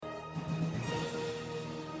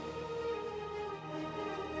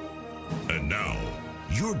And now,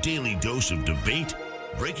 your daily dose of debate,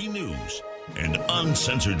 breaking news, and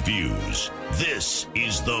uncensored views. This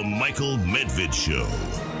is the Michael Medved Show.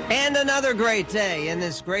 And another great day in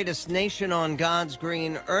this greatest nation on God's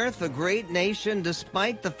green earth, a great nation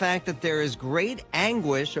despite the fact that there is great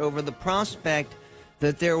anguish over the prospect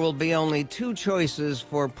that there will be only two choices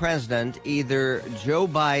for president, either Joe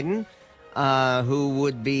Biden, who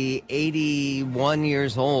would be 81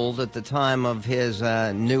 years old at the time of his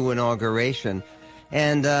new inauguration,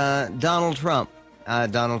 and Donald Trump.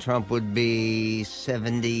 Donald Trump would be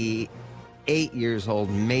 78 years old,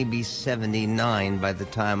 maybe 79 by the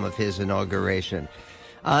time of his inauguration.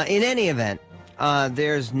 In any event,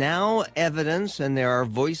 there's now evidence, and there are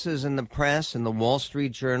voices in the press, in the Wall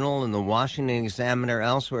Street Journal, and the Washington Examiner,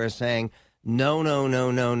 elsewhere, saying, no,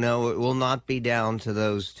 it will not be down to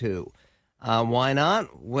those two. Why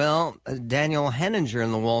not? Well, Daniel Henninger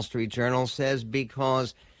in the Wall Street Journal says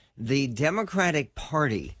because the Democratic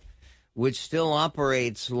Party, which still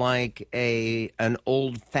operates like an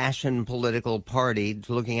old-fashioned political party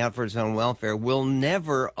looking out for its own welfare, will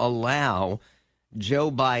never allow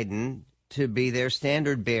Joe Biden to be their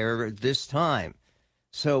standard bearer this time.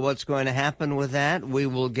 So what's going to happen with that? We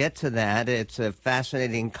will get to that. It's a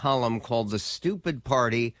fascinating column called The Stupid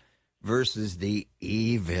Party versus the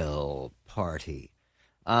Evil Party.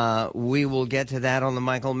 We will get to that on the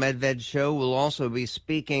Michael Medved Show. We'll also be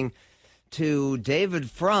speaking to David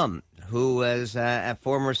Frum, who is a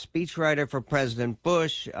former speechwriter for President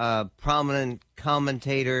Bush, a prominent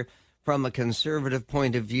commentator from a conservative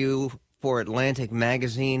point of view for Atlantic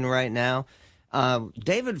Magazine right now.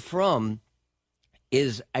 David Frum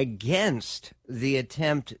is against the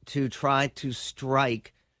attempt to try to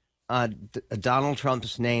strike Donald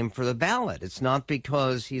Trump's name for the ballot. It's not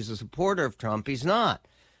because he's a supporter of Trump. He's not.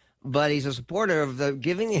 But he's a supporter of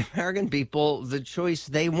giving the American people the choice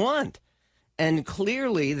they want. And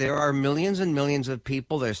clearly, there are millions and millions of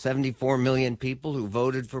people. There's 74 million people who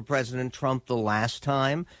voted for President Trump the last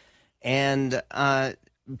time. And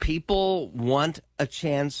people want a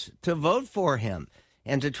chance to vote for him.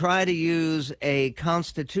 And to try to use a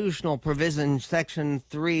constitutional provision, Section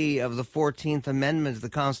 3 of the 14th Amendment of the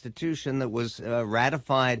Constitution that was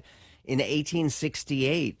ratified in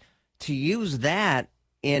 1868, to use that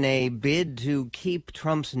in a bid to keep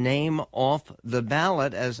Trump's name off the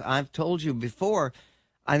ballot, as I've told you before,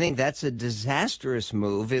 I think that's a disastrous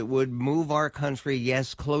move. It would move our country,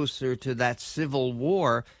 yes, closer to that civil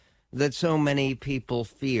war that so many people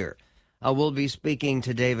fear. We'll be speaking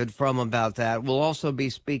to David Frum about that. We'll also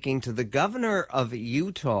be speaking to the governor of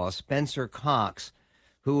Utah, Spencer Cox,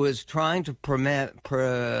 who is trying to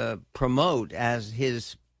promote as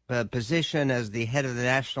his position as the head of the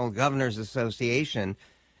National Governors Association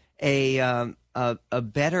a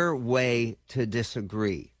better way to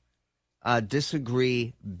disagree.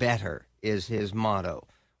 Disagree better is his motto.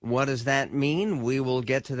 What does that mean? We will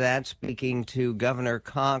get to that, speaking to Governor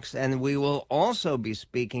Cox, and we will also be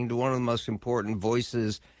speaking to one of the most important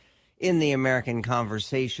voices in the American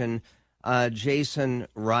conversation, Jason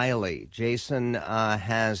Riley. Jason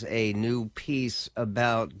has a new piece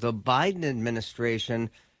about the Biden administration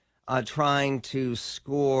trying to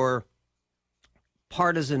score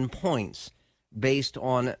partisan points based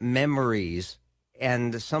on memories,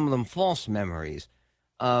 and some of them false memories,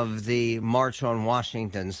 of the March on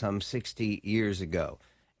Washington some 60 years ago.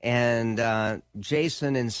 And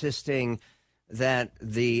Jason insisting that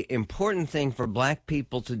the important thing for black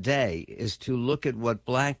people today is to look at what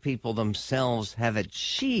black people themselves have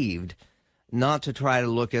achieved, not to try to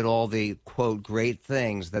look at all the, quote, great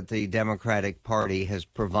things that the Democratic Party has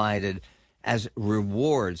provided as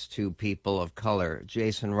rewards to people of color.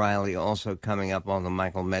 Jason Riley also coming up on the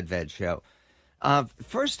Michael Medved Show.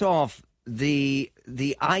 First off, the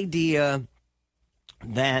idea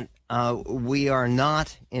that we are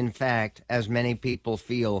not, in fact, as many people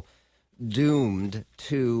feel, doomed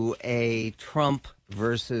to a Trump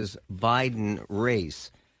versus Biden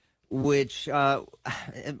race, which,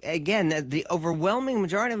 again, the overwhelming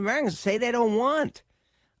majority of Americans say they don't want.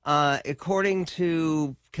 According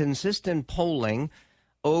to consistent polling,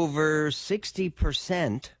 over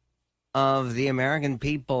 60% of the American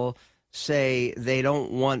people say they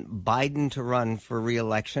don't want Biden to run for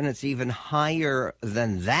re-election. It's even higher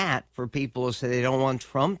than that for people who say they don't want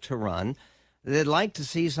Trump to run. They'd like to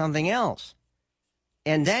see something else.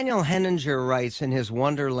 And Daniel Henninger writes in his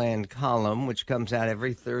Wonderland column, which comes out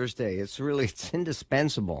every Thursday, it's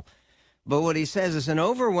indispensable. But what he says is an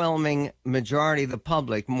overwhelming majority of the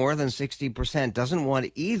public, more than 60%, doesn't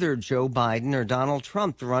want either Joe Biden or Donald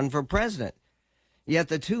Trump to run for president. Yet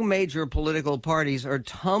the two major political parties are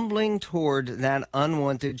tumbling toward that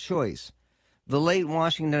unwanted choice. The late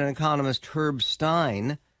Washington economist Herb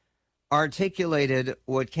Stein articulated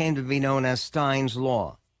what came to be known as Stein's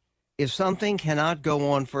Law. If something cannot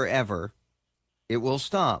go on forever, it will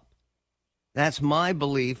stop. That's my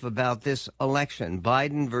belief about this election.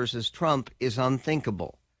 Biden versus Trump is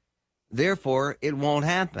unthinkable. Therefore, it won't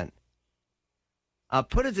happen. I'll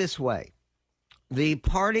put it this way. The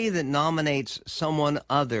party that nominates someone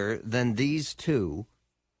other than these two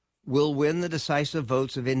will win the decisive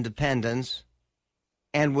votes of independents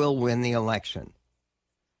and will win the election.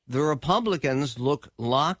 The Republicans look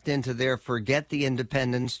locked into their forget the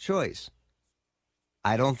independents choice.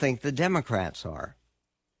 I don't think the Democrats are.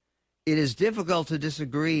 It is difficult to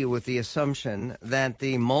disagree with the assumption that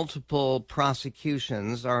the multiple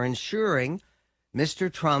prosecutions are ensuring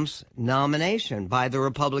Mr. Trump's nomination by the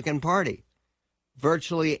Republican Party.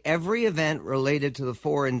 Virtually every event related to the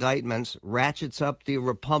four indictments ratchets up the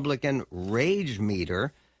Republican rage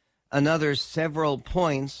meter another several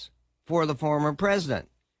points for the former president.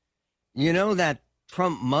 You know that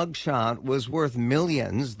Trump mugshot was worth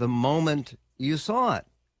millions the moment you saw it.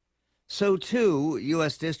 So, too,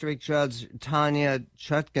 U.S. District Judge Tanya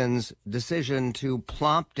Chutkan's decision to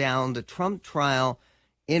plop down the Trump trial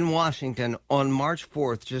in Washington on March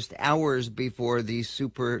 4th, just hours before the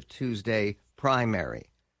Super Tuesday primary.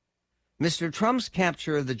 Mr. Trump's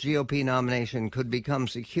capture of the GOP nomination could become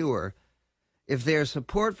secure if their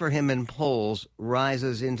support for him in polls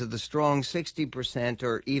rises into the strong 60%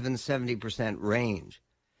 or even 70% range.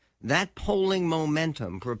 That polling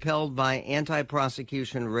momentum, propelled by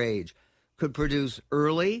anti-prosecution rage, could produce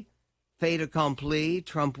early fait accompli.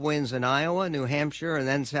 Trump wins in Iowa, New Hampshire, and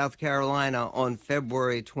then South Carolina on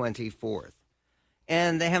February 24th.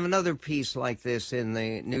 And they have another piece like this in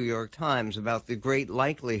the New York Times about the great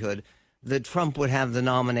likelihood that Trump would have the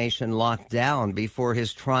nomination locked down before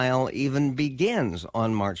his trial even begins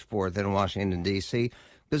on March 4th in Washington, D.C.,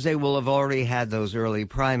 because they will have already had those early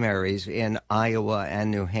primaries in Iowa and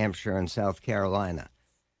New Hampshire and South Carolina.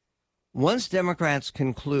 Once Democrats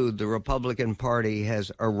conclude the Republican Party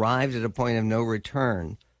has arrived at a point of no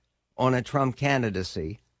return on a Trump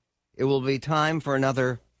candidacy, it will be time for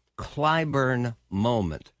another Clyburn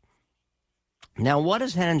moment. Now, what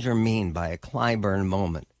does Henninger mean by a Clyburn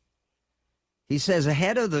moment? He says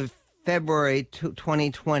ahead of the February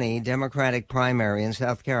 2020 Democratic primary in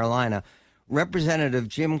South Carolina, Representative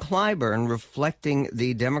Jim Clyburn, reflecting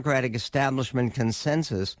the Democratic establishment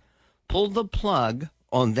consensus, pulled the plug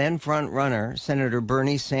on then front-runner Senator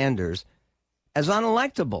Bernie Sanders as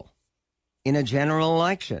unelectable in a general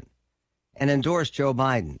election and endorsed Joe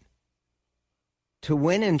Biden. To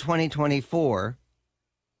win in 2024,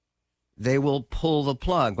 they will pull the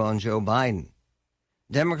plug on Joe Biden.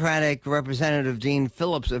 Democratic Representative Dean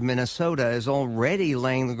Phillips of Minnesota is already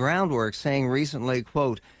laying the groundwork, saying recently,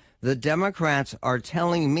 quote, "The Democrats are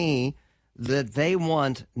telling me that they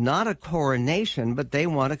want not a coronation, but they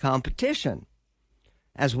want a competition."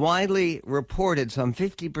 As widely reported, some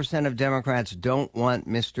 50% of Democrats don't want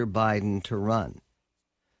Mr. Biden to run.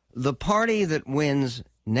 The party that wins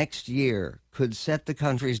next year could set the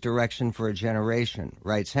country's direction for a generation,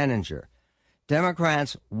 writes Henninger.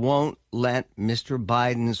 Democrats won't let Mr.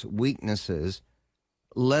 Biden's weaknesses,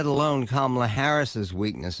 let alone Kamala Harris's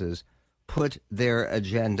weaknesses, put their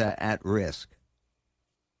agenda at risk.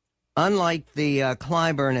 Unlike the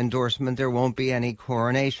Clyburn endorsement, there won't be any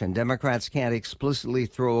coronation. Democrats can't explicitly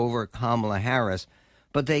throw over Kamala Harris,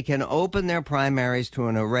 but they can open their primaries to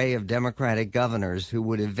an array of Democratic governors who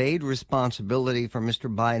would evade responsibility for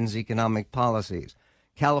Mr. Biden's economic policies.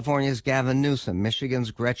 California's Gavin Newsom,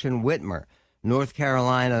 Michigan's Gretchen Whitmer, North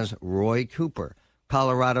Carolina's Roy Cooper,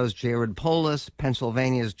 Colorado's Jared Polis,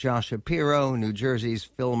 Pennsylvania's Josh Shapiro, New Jersey's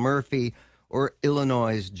Phil Murphy, or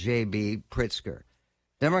Illinois' J.B. Pritzker.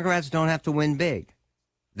 Democrats don't have to win big.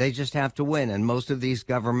 They just have to win. And most of these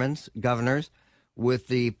governors, with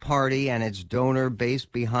the party and its donor base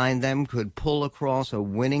behind them, could pull across a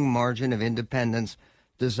winning margin of independents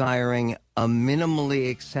desiring a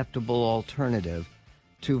minimally acceptable alternative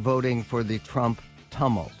to voting for the Trump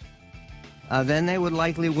tumult. Then they would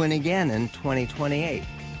likely win again in 2028.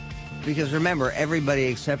 Because remember, everybody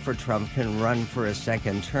except for Trump can run for a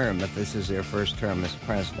second term if this is their first term as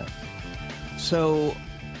president. So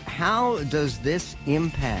how does this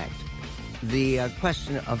impact the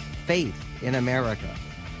question of faith in America?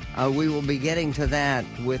 We will be getting to that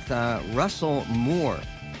with Russell Moore,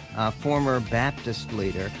 former Baptist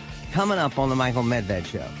leader, coming up on the Michael Medved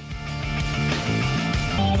Show.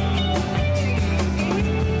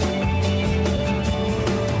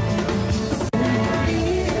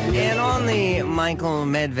 And on on the Michael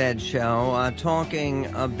Medved show, talking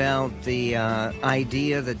about the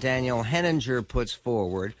idea that Daniel Henninger puts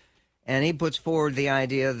forward. And he puts forward the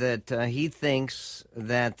idea that he thinks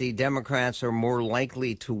that the Democrats are more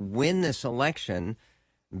likely to win this election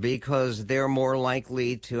because they're more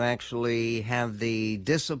likely to actually have the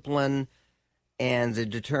discipline and the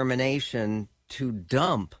determination to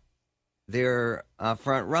dump their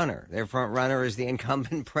front runner. Their front runner is the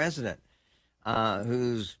incumbent president,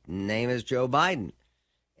 whose name is Joe Biden.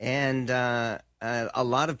 And a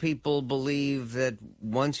lot of people believe that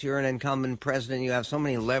once you're an incumbent president, you have so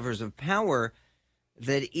many levers of power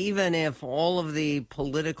that even if all of the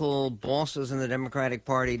political bosses in the Democratic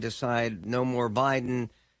Party decide no more Biden,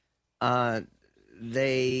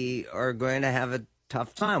 they are going to have a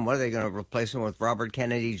tough time. What are they going to replace him with? Robert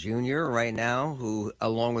Kennedy Jr. right now, who,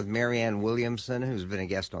 along with Marianne Williamson, who's been a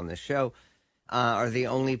guest on this show, are the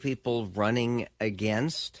only people running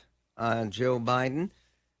against Joe Biden.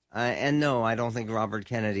 And no, I don't think Robert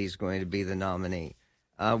Kennedy is going to be the nominee.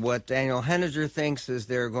 What Daniel Henninger thinks is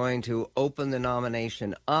they're going to open the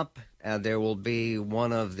nomination up. There will be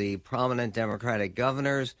one of the prominent Democratic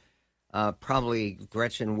governors, probably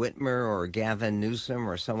Gretchen Whitmer or Gavin Newsom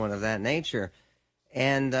or someone of that nature.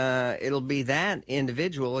 And it'll be that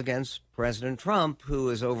individual against President Trump, who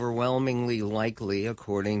is overwhelmingly likely,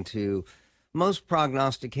 according to most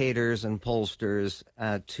prognosticators and pollsters,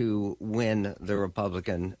 to win the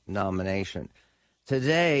Republican nomination.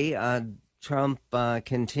 Today, Trump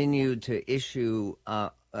continued to issue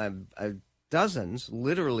dozens,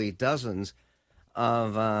 literally dozens,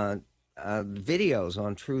 of videos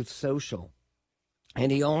on Truth Social.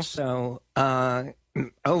 And he also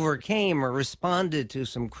overcame or responded to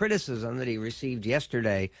some criticism that he received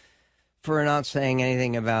yesterday for not saying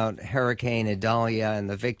anything about Hurricane Idalia and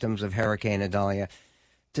the victims of Hurricane Idalia.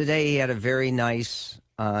 Today he had a very nice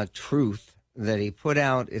truth that he put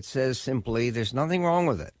out. It says simply, there's nothing wrong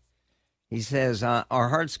with it. He says, our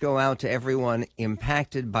hearts go out to everyone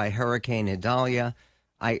impacted by Hurricane Idalia.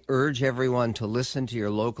 I urge everyone to listen to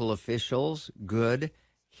your local officials. Good.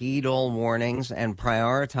 Heed all warnings and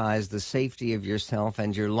prioritize the safety of yourself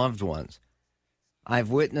and your loved ones. I've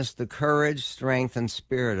witnessed the courage, strength, and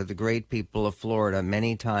spirit of the great people of Florida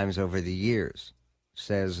many times over the years,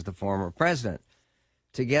 says the former president.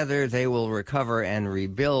 Together they will recover and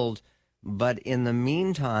rebuild, but in the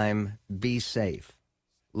meantime, be safe.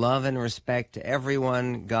 Love and respect to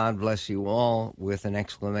everyone. God bless you all, with an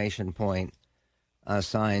exclamation point,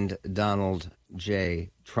 signed Donald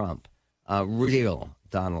J. Trump. Real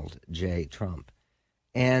Donald J. Trump.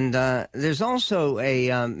 And there's also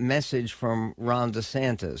a message from Ron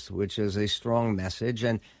DeSantis, which is a strong message.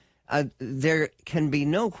 And there can be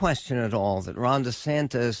no question at all that Ron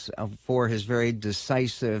DeSantis, for his very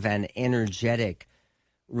decisive and energetic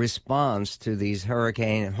response to these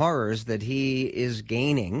hurricane horrors, that he is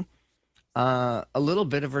gaining a little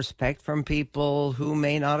bit of respect from people who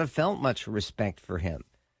may not have felt much respect for him.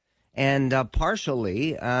 And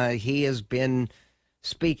partially, he has been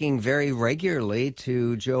speaking very regularly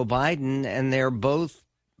to Joe Biden, and they're both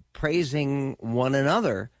praising one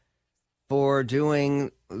another for doing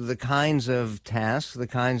the kinds of tasks, the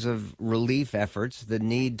kinds of relief efforts that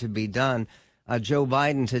need to be done. Joe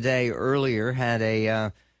Biden today, earlier, had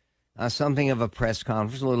a something of a press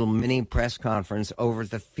conference, a little mini press conference over at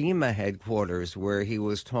the FEMA headquarters, where he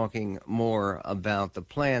was talking more about the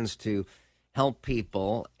plans to help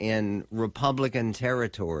people in Republican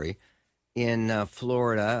territory in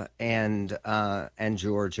Florida and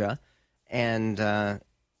Georgia and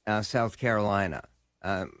South Carolina.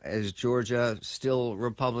 Is Georgia still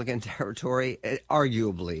Republican territory?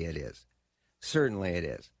 Arguably it is. Certainly it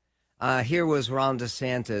is. Here was Ron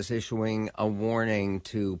DeSantis issuing a warning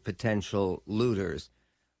to potential looters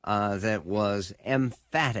that was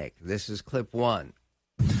emphatic. This is clip one.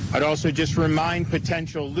 I'd also just remind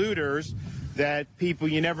potential looters that people,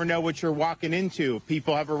 you never know what you're walking into.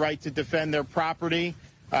 People have a right to defend their property.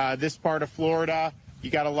 This part of Florida,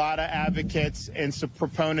 you got a lot of advocates and some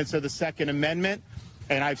proponents of the Second Amendment.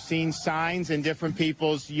 And I've seen signs in different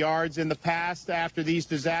people's yards in the past after these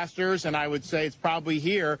disasters. And I would say it's probably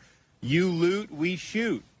here. You loot, we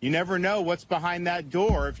shoot. You never know what's behind that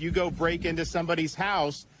door. If you go break into somebody's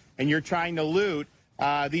house and you're trying to loot,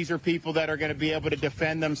 these are people that are going to be able to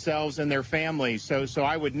defend themselves and their families. So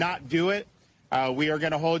I would not do it. We are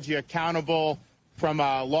going to hold you accountable from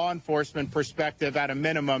a law enforcement perspective at a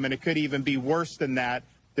minimum, and it could even be worse than that,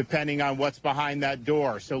 depending on what's behind that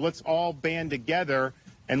door. So let's all band together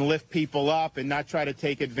and lift people up and not try to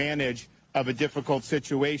take advantage of a difficult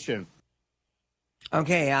situation.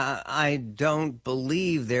 Okay, I don't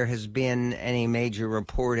believe there has been any major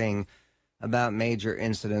reporting about major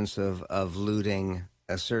incidents of looting,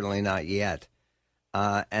 certainly not yet.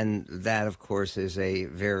 And that, of course, is a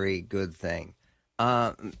very good thing.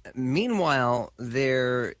 Meanwhile,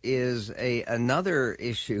 there is another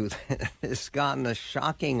issue that has gotten a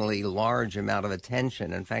shockingly large amount of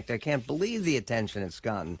attention. In fact, I can't believe the attention it's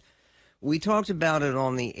gotten. We talked about it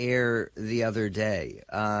on the air the other day.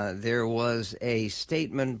 There was a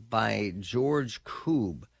statement by George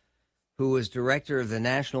Koob, who was director of the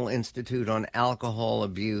National Institute on Alcohol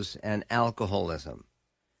Abuse and Alcoholism.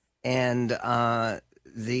 And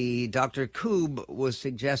the Dr. Koob was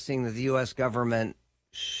suggesting that the U.S. government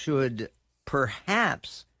should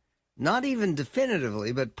perhaps, not even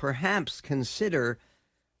definitively, but perhaps consider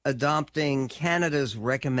adopting Canada's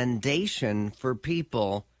recommendation for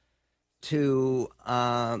people to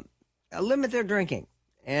limit their drinking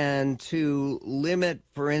and to limit,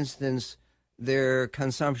 for instance, their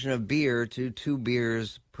consumption of beer to 2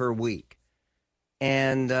 beers per week.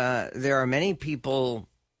 And there are many people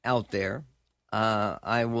out there,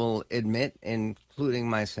 I will admit, including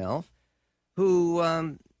myself,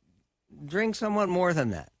 who drink somewhat more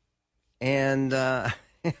than that. And, I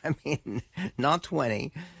mean, not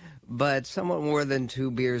 20, but somewhat more than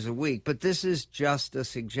 2 beers a week. But this is just a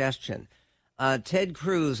suggestion. Ted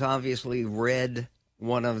Cruz obviously read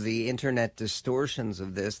one of the internet distortions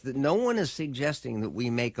of this, that no one is suggesting that we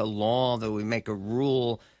make a law, that we make a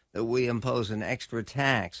rule, that we impose an extra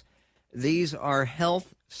tax. These are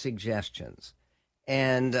health suggestions.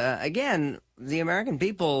 And again, the American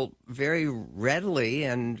people very readily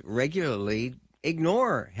and regularly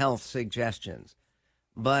ignore health suggestions.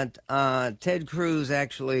 But Ted Cruz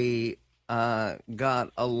actually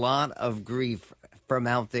got a lot of grief from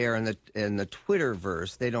out there in the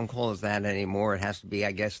Twitterverse. They don't call it that anymore. It has to be,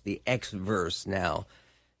 I guess, the X-verse now,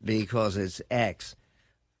 because it's X.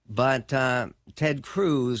 But Ted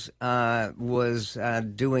Cruz was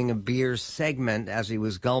doing a beer segment as he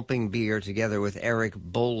was gulping beer together with Eric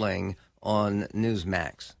Bolling on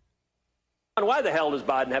Newsmax. Why the hell does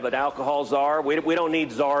Biden have an alcohol czar? We don't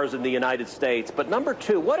need czars in the United States. But number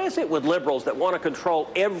two, what is it with liberals that want to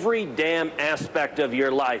control every damn aspect of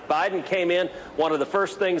your life? Biden came in, one of the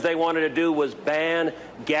first things they wanted to do was ban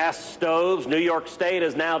gas stoves. New York State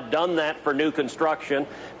has now done that for new construction.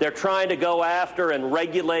 They're trying to go after and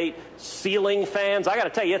regulate ceiling fans. I got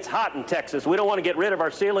to tell you, it's hot in Texas. We don't want to get rid of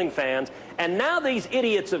our ceiling fans. And now these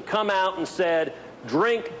idiots have come out and said,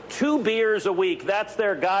 drink 2 beers a week. That's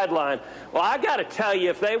their guideline. Well, I got to tell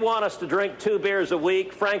you, if they want us to drink 2 beers a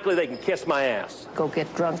week, frankly, they can kiss my ass. Go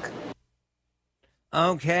get drunk.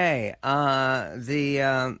 Okay.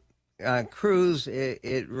 The cruise,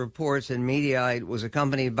 it reports in Mediaite, was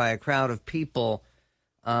accompanied by a crowd of people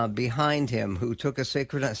behind him who took a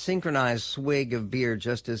synchronized swig of beer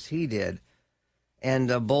just as he did,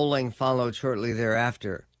 and Bolling followed shortly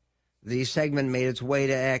thereafter. The segment made its way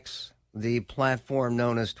to X, the platform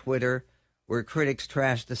known as Twitter, where critics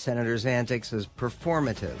trashed the senator's antics as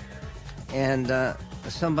performative. And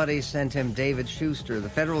somebody sent him David Schuster. The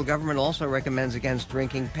federal government also recommends against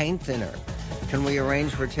drinking paint thinner. Can we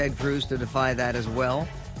arrange for Ted Cruz to defy that as well?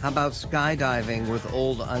 How about skydiving with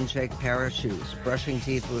old unchecked parachutes, brushing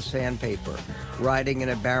teeth with sandpaper, riding in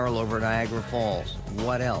a barrel over Niagara Falls?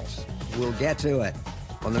 What else? We'll get to it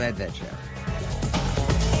on the Medved Show.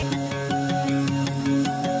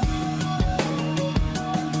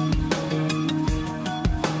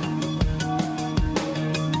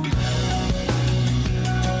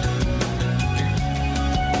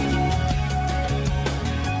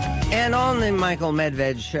 And on the Michael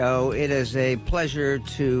Medved Show, it is a pleasure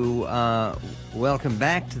to welcome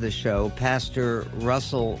back to the show Pastor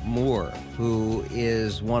Russell Moore, who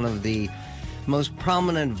is one of the most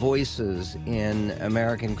prominent voices in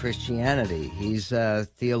American Christianity. He's a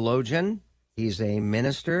theologian, he's a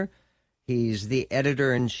minister, he's the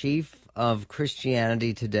editor-in-chief of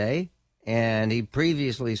Christianity Today, and he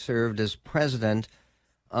previously served as president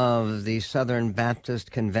of the Southern Baptist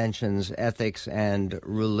Convention's Ethics and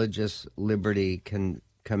Religious Liberty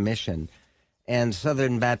Commission. And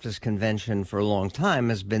Southern Baptist Convention for a long time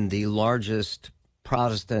has been the largest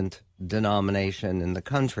Protestant denomination in the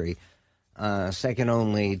country, second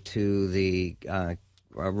only to the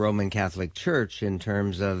Roman Catholic Church in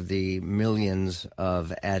terms of the millions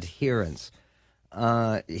of adherents.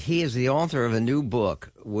 He is the author of a new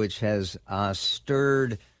book which has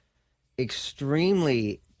stirred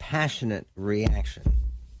extremely passionate reaction,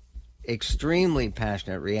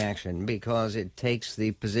 because it takes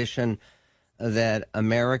the position that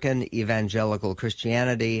American evangelical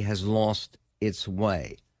Christianity has lost its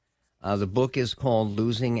way. The book is called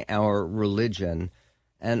Losing Our Religion,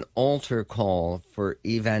 an altar call for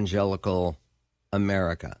evangelical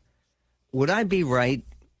America. Would I be right,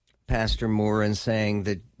 Pastor Moore, in saying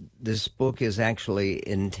that this book is actually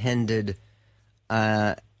intended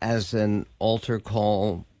as an altar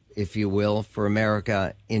call, if you will, for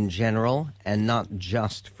America in general and not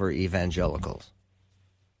just for evangelicals?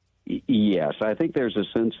 Yes, I think there's a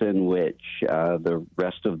sense in which the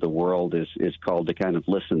rest of the world is called to kind of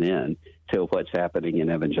listen in to what's happening in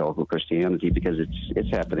evangelical Christianity, because it's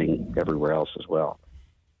happening everywhere else as well.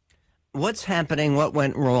 What's happening? What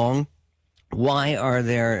went wrong? Why are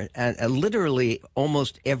there, literally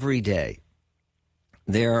almost every day,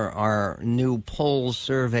 there are new polls,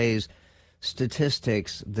 surveys,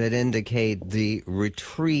 statistics that indicate the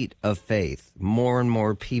retreat of faith, more and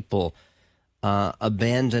more people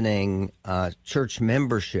abandoning church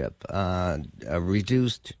membership,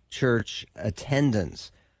 reduced church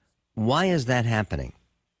attendance. Why is that happening?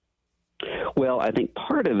 Well, I think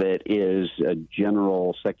part of it is a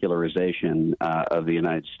general secularization of the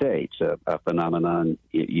United States, a phenomenon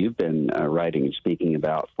you've been writing and speaking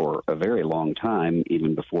about for a very long time,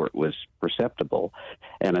 even before it was perceptible.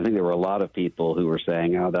 And I think there were a lot of people who were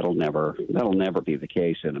saying, "Oh, that'll never be the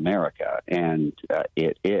case in America," and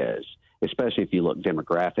it is, especially if you look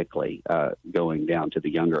demographically, going down to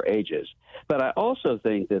the younger ages. But I also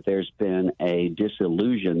think that there's been a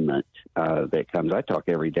disillusionment that comes. I talk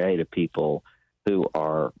every day to people who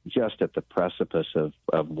are just at the precipice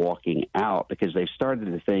of walking out, because they've started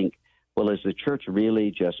to think, well, is the church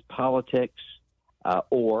really just politics?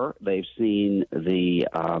 Or they've seen the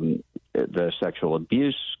sexual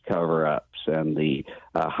abuse cover-ups and the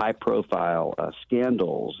high-profile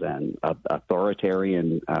scandals and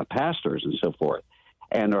authoritarian pastors and so forth,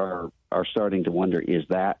 and are starting to wonder, is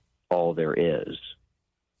that all there is?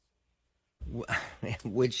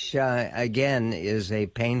 Which, again, is a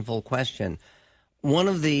painful question. One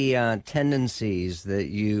of the tendencies that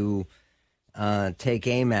you take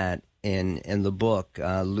aim at in the book,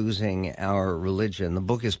 Losing Our Religion, the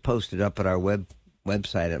book is posted up at our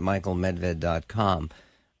website at michaelmedved.com.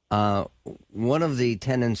 One of the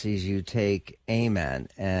tendencies you take aim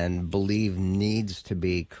at and believe needs to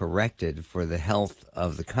be corrected for the health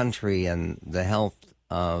of the country and the health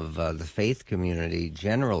of the faith community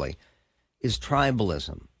generally is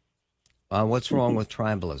tribalism. What's wrong with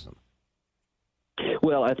tribalism?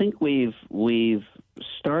 Well, I think we've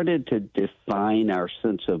started to define our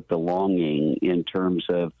sense of belonging in terms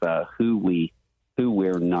of who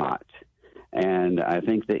we're not. And I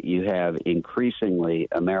think that you have increasingly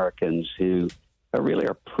Americans who really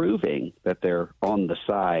are proving that they're on the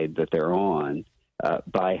side that they're on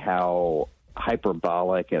by how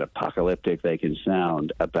hyperbolic and apocalyptic they can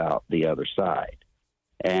sound about the other side.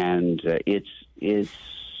 And it's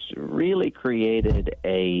really created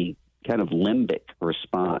a kind of limbic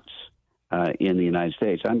response in the United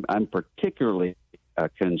States. I'm particularly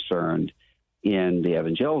concerned in the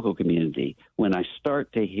evangelical community when I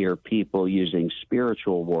start to hear people using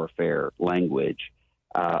spiritual warfare language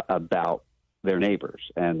about their neighbors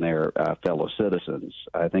and their fellow citizens.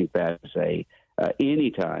 I think that's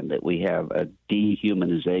any time that we have a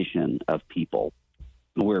dehumanization of people,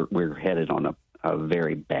 we're headed on a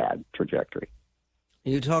very bad trajectory.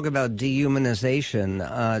 You talk about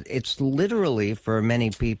dehumanization. It's literally, for many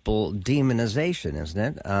people, demonization,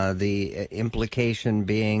 isn't it? The implication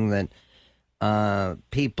being that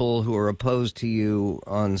people who are opposed to you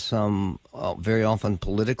on some very often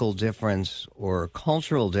political difference or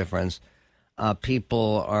cultural difference,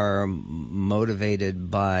 people are motivated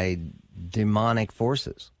by demonic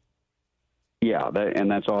forces. Yeah, and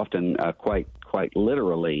that's often quite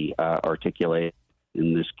literally articulated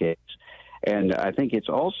in this case. And I think it's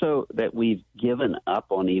also that we've given up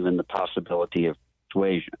on even the possibility of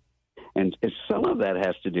persuasion. And some of that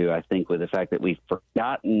has to do, I think, with the fact that we've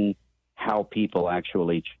forgotten how people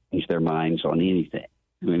actually change their minds on anything.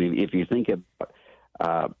 I mean, if you think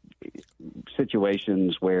of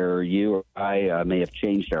situations where you or I may have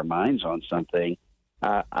changed our minds on something,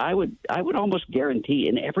 I would almost guarantee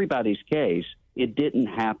in everybody's case it didn't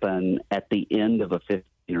happen at the end of a 15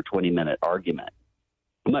 or 20-minute argument,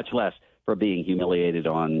 much less for being humiliated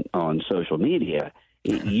on social media.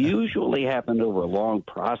 It usually happened over a long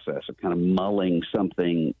process of kind of mulling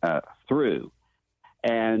something through.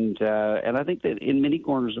 And I think that in many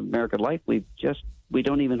corners of American life, we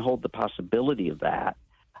don't even hold the possibility of that.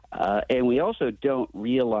 And we also don't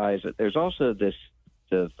realize that there's also this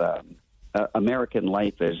American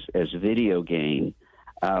life as video game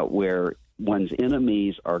where one's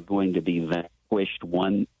enemies are going to be vanquished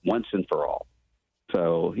once and for all.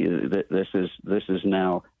 So this is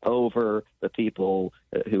now over. The people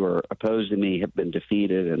who are opposing me have been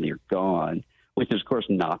defeated, and they're gone, which is, of course,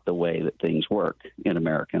 not the way that things work in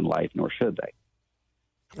American life, nor should they.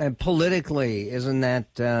 And politically, isn't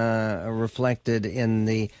that reflected in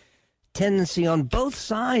the tendency on both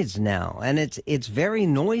sides now? And it's very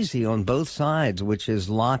noisy on both sides, which is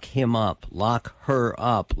lock him up, lock her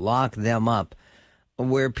up, lock them up.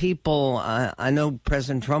 Where people, I know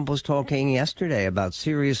President Trump was talking yesterday about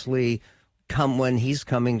seriously when he's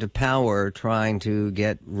coming to power, trying to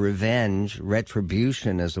get revenge,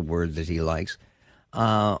 retribution is a word that he likes,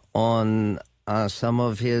 on some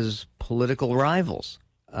of his political rivals.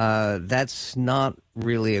 That's not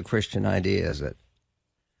really a Christian idea, is it?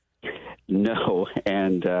 No,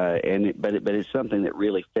 but it's something that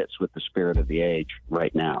really fits with the spirit of the age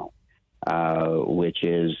right now. Which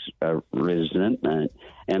is resentment.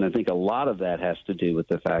 And I think a lot of that has to do with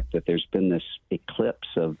the fact that there's been this eclipse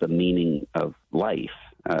of the meaning of life,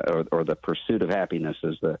 or the pursuit of happiness,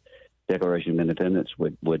 as the Declaration of Independence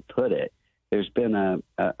would put it. There's been a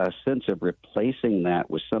sense of replacing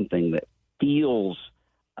that with something that feels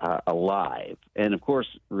alive. And, of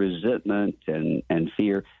course, resentment and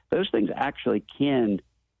fear, those things actually can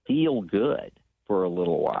feel good for a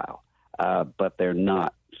little while, but they're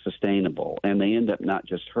not sustainable, and they end up not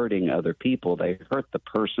just hurting other people, they hurt the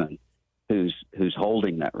person who's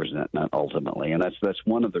holding that resentment ultimately. And that's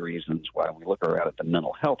one of the reasons why we look around at the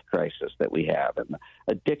mental health crisis that we have and the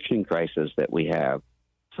addiction crisis that we have.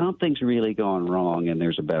 Something's really gone wrong, and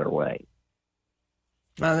there's a better way.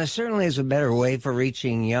 Well, there certainly is a better way for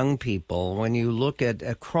reaching young people. When you look at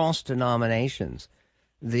across denominations,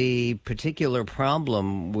 the particular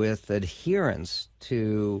problem with adherence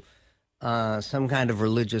to some kind of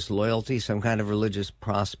religious loyalty, some kind of religious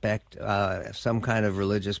prospect, some kind of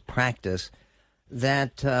religious practice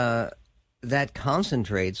that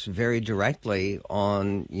concentrates very directly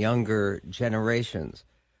on younger generations.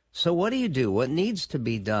 So what do you do? What needs to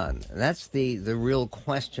be done? That's the real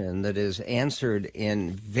question that is answered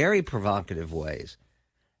in very provocative ways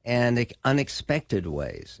and unexpected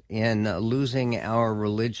ways in Losing Our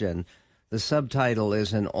Religion. The subtitle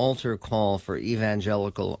is An Altar Call for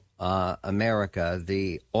Evangelical America.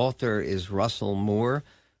 The author is Russell Moore,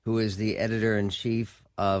 who is the editor-in-chief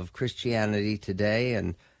of Christianity Today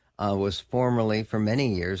and was formerly, for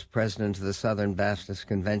many years, president of the Southern Baptist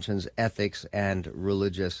Convention's Ethics and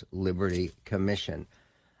Religious Liberty Commission.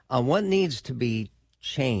 What needs to be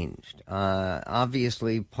changed?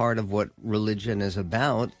 Obviously, part of what religion is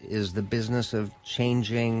about is the business of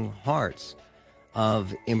changing hearts,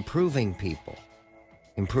 of improving people,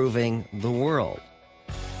 improving the world.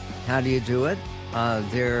 How do you do it?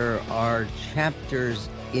 There are chapters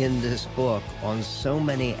in this book on so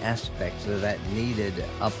many aspects of that needed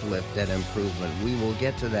uplift and improvement. We will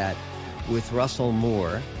get to that with Russell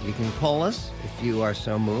Moore. You can call us if you are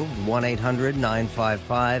so moved,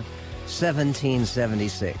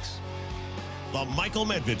 1-800-955-1776. The Michael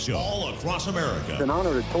Medved Show, all across America. It's an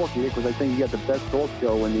honor to talk to you because I think you got the best talk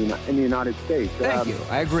show in the United States. Thank you.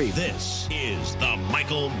 I agree. This is the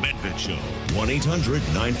Michael Medved Show.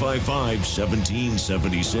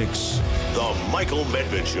 1-800-955-1776. The Michael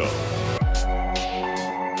Medved Show.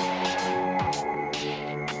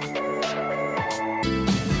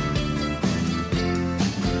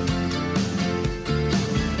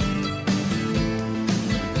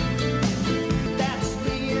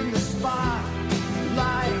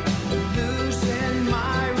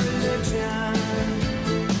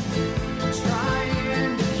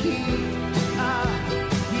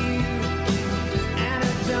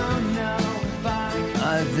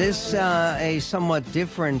 This a somewhat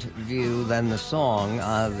different view than the song.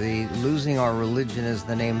 The Losing Our Religion is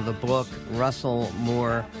the name of the book. Russell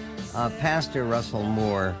Moore, Pastor Russell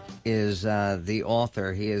Moore, is the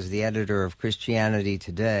author. He is the editor of Christianity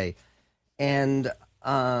Today. And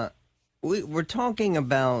we're talking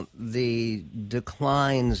about the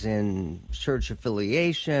declines in church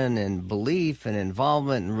affiliation and belief and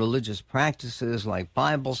involvement in religious practices like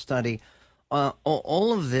Bible study.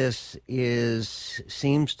 All of this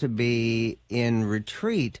seems to be in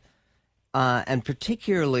retreat, and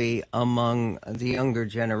particularly among the younger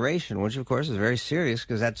generation, which, of course, is very serious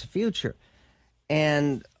because that's the future.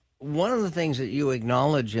 And one of the things that you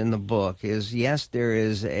acknowledge in the book is, yes, there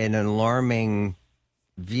is an alarming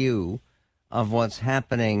view of what's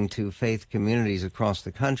happening to faith communities across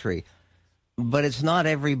the country. But it's not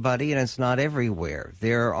everybody and it's not everywhere.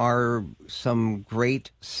 There are some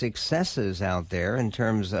great successes out there in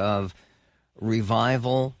terms of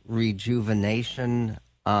revival, rejuvenation,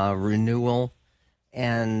 renewal.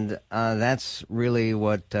 And that's really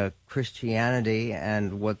what Christianity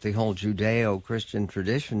and what the whole Judeo-Christian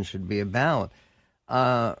tradition should be about.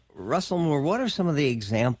 Russell Moore, what are some of the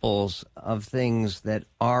examples of things that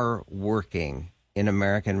are working in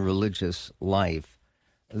American religious life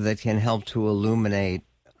that can help to illuminate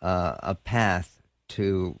a path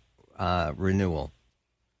to renewal?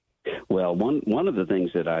 Well, one of the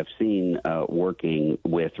things that I've seen working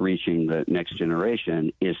with reaching the next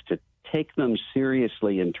generation is to take them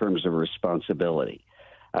seriously in terms of responsibility.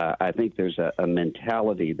 I think there's a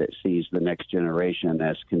mentality that sees the next generation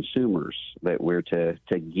as consumers, that we're to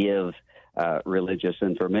give religious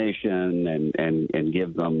information and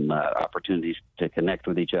give them opportunities to connect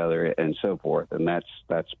with each other and so forth, and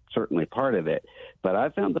that's certainly part of it. But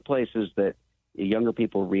I've found the places that younger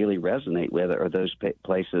people really resonate with are those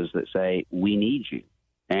places that say, we need you,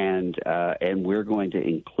 and we're going to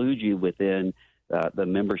include you within the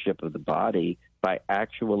membership of the body by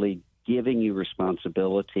actually giving you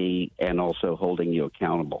responsibility and also holding you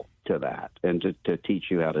accountable to that and to teach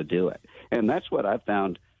you how to do it. And that's what I've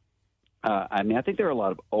found. I think there are a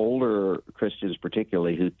lot of older Christians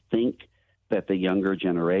particularly who think that the younger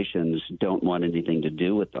generations don't want anything to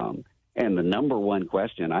do with them. And the number one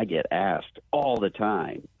question I get asked all the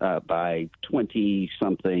time by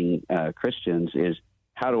 20-something Christians is,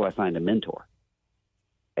 how do I find a mentor?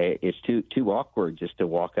 It's too awkward just to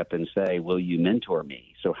walk up and say, will you mentor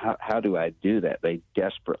me? So how do I do that? They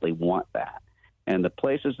desperately want that. And the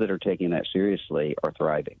places that are taking that seriously are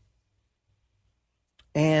thriving.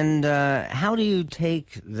 And how do you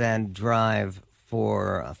take that drive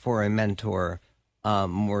for a mentor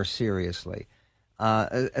more seriously?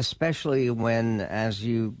 Especially when, as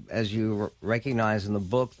you recognize in the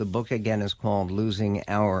book again is called Losing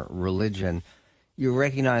Our Religion. You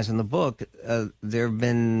recognize in the book there have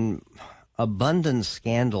been abundant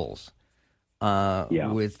scandals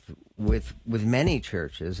with many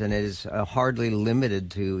churches, and it is hardly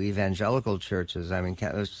limited to evangelical churches. I mean,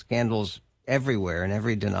 scandals everywhere in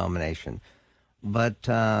every denomination. But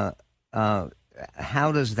how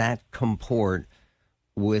does that comport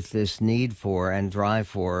with this need for and drive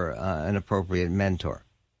for an appropriate mentor?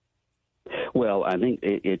 Well, I think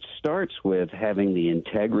it starts with having the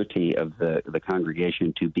integrity of the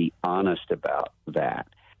congregation to be honest about that.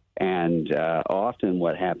 And often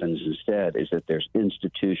what happens instead is that there's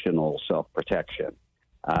institutional self-protection.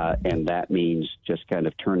 And that means just kind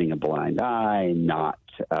of turning a blind eye, not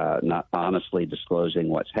honestly disclosing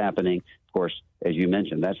what's happening. Of course, as you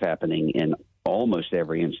mentioned, that's happening in almost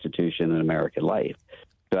every institution in American life.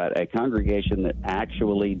 But a congregation that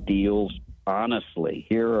actually deals honestly,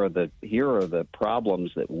 here are the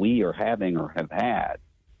problems that we are having or have had,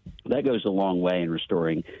 that goes a long way in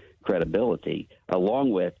restoring credibility,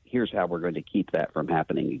 along with here's how we're going to keep that from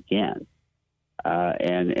happening again.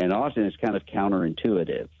 And often it's kind of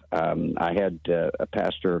counterintuitive. I had a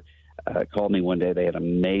pastor call me one day. They had a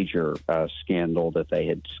major scandal that they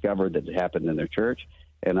had discovered that had happened in their church.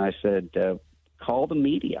 And I said, call the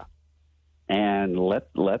media and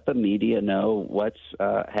let the media know what's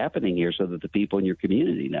happening here so that the people in your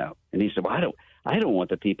community know. And he said, well, I don't want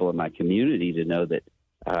the people in my community to know that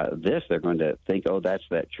they're going to think, oh, that's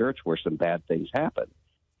that church where some bad things happen.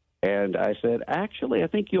 And I said, actually, I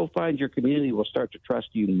think you'll find your community will start to trust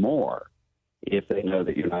you more if they know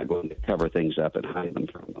that you're not going to cover things up and hide them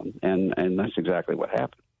from them. And that's exactly what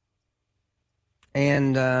happened.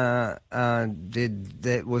 And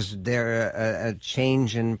was there a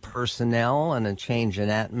change in personnel and a change in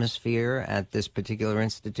atmosphere at this particular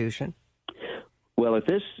institution? Well, at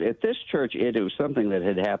this church, it was something that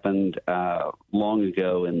had happened long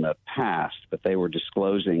ago in the past, but they were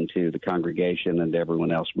disclosing to the congregation and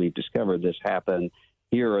everyone else, we've discovered this happened.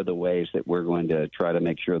 Here are the ways that we're going to try to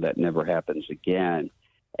make sure that never happens again.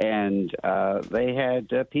 And they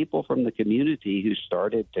had people from the community who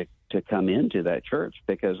started to come into that church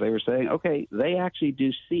because they were saying, okay, they actually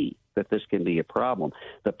do see that this can be a problem.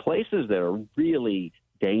 The places that are really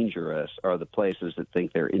dangerous are the places that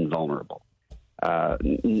think they're invulnerable.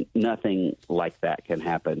 Nothing like that can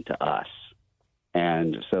happen to us.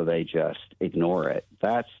 And so they just ignore it.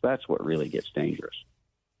 That's what really gets dangerous.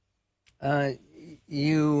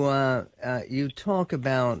 You talk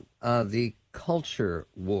about the culture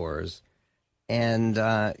wars, and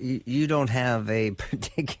you don't have a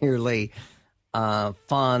particularly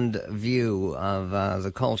fond view of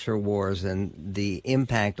the culture wars and the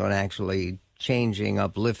impact on actually changing,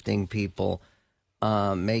 uplifting people,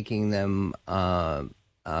 making them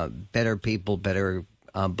better people, better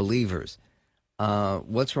believers.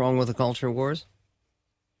 What's wrong with the culture wars?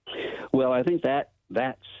 Well, I think that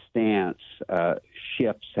stance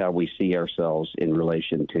shifts how we see ourselves in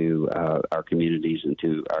relation to our communities and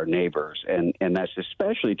to our neighbors. And that's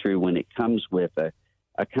especially true when it comes with a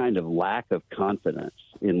kind of lack of confidence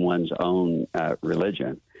in one's own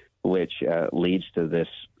religion, which leads to this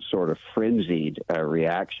sort of frenzied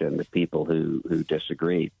reaction to people who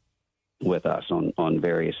disagree with us on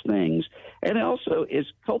various things. And also is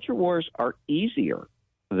culture wars are easier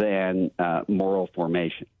than moral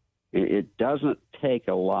formation. It doesn't take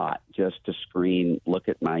a lot just to scream, look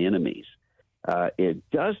at my enemies. It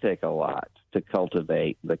does take a lot to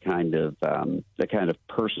cultivate the kind of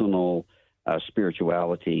personal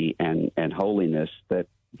spirituality and holiness that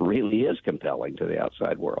really is compelling to the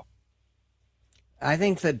outside world. I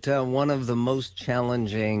think that one of the most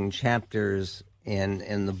challenging chapters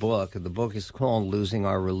in the book is called Losing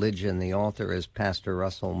Our Religion. The author is Pastor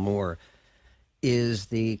Russell Moore, is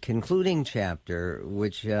the concluding chapter,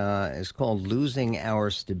 which is called Losing Our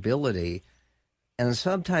Stability. And the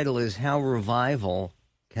subtitle is How Revival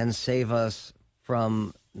Can Save Us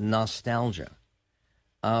from Nostalgia.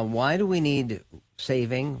 Why do we need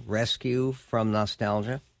saving, rescue from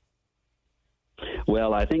nostalgia?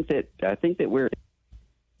 Well, I think that we're,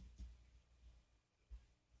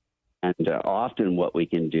 and often what we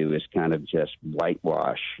can do is kind of just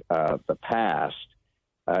whitewash the past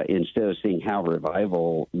instead of seeing how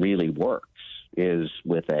revival really works, is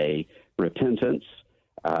with a repentance,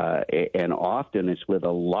 and often it's with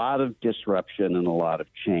a lot of disruption and a lot of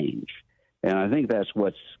change. And I think that's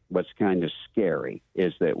what's kind of scary,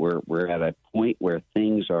 is that we're at a point where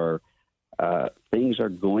things are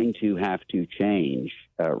going to have to change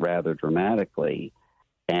rather dramatically,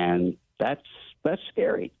 and that's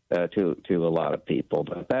scary to a lot of people.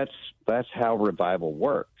 But that's how revival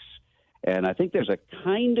works. And I think there's a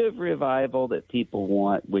kind of revival that people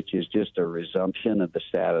want, which is just a resumption of the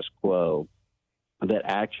status quo, that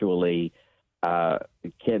actually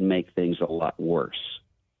can make things a lot worse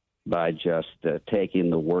by just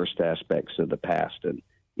taking the worst aspects of the past and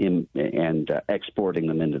exporting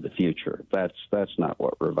them into the future. That's not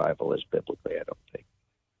what revival is biblically, I don't think.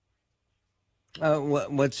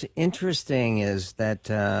 What's interesting is that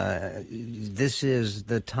this is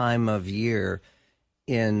the time of year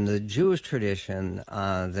in the Jewish tradition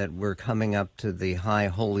that we're coming up to the High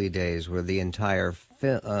Holy Days, where the entire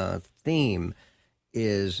theme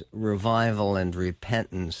is revival and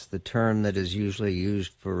repentance. The term that is usually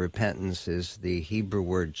used for repentance is the Hebrew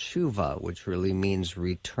word tshuva, which really means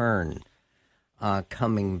return,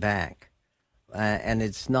 coming back. And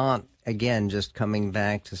it's not, again, just coming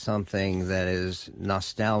back to something that is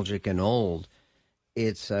nostalgic and old.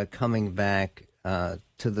 It's coming back to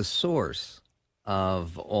the source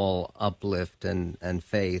of all uplift and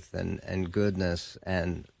faith and goodness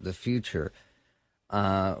and the future,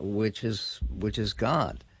 which is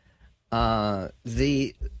God.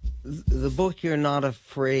 The book you're not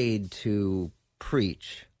afraid to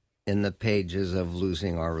preach in the pages of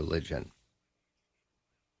Losing Our Religion.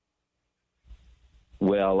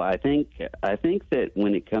 Well, I think that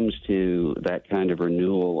when it comes to that kind of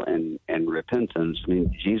renewal and repentance, I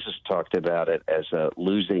mean, Jesus talked about it as a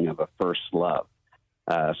losing of a first love.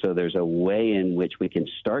 So there's a way in which we can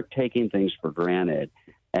start taking things for granted,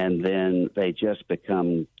 and then they just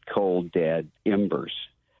become cold, dead embers.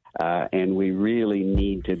 And we really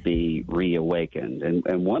need to be reawakened.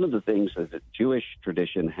 And one of the things that the Jewish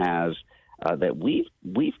tradition has that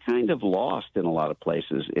we've kind of lost in a lot of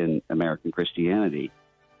places in American Christianity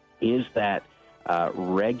is that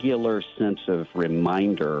regular sense of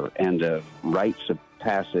reminder and of rites of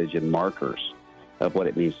passage and markers of what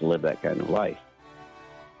it means to live that kind of life.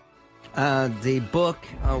 The book,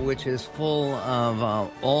 which is full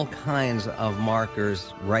of all kinds of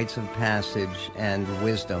markers, rites of passage, and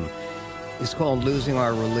wisdom, is called Losing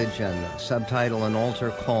Our Religion, subtitle An Altar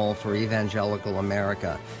Call for Evangelical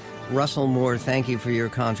America. Russell Moore, thank you for your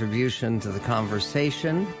contribution to the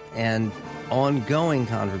conversation and ongoing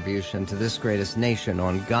contribution to this greatest nation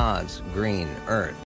on God's green earth.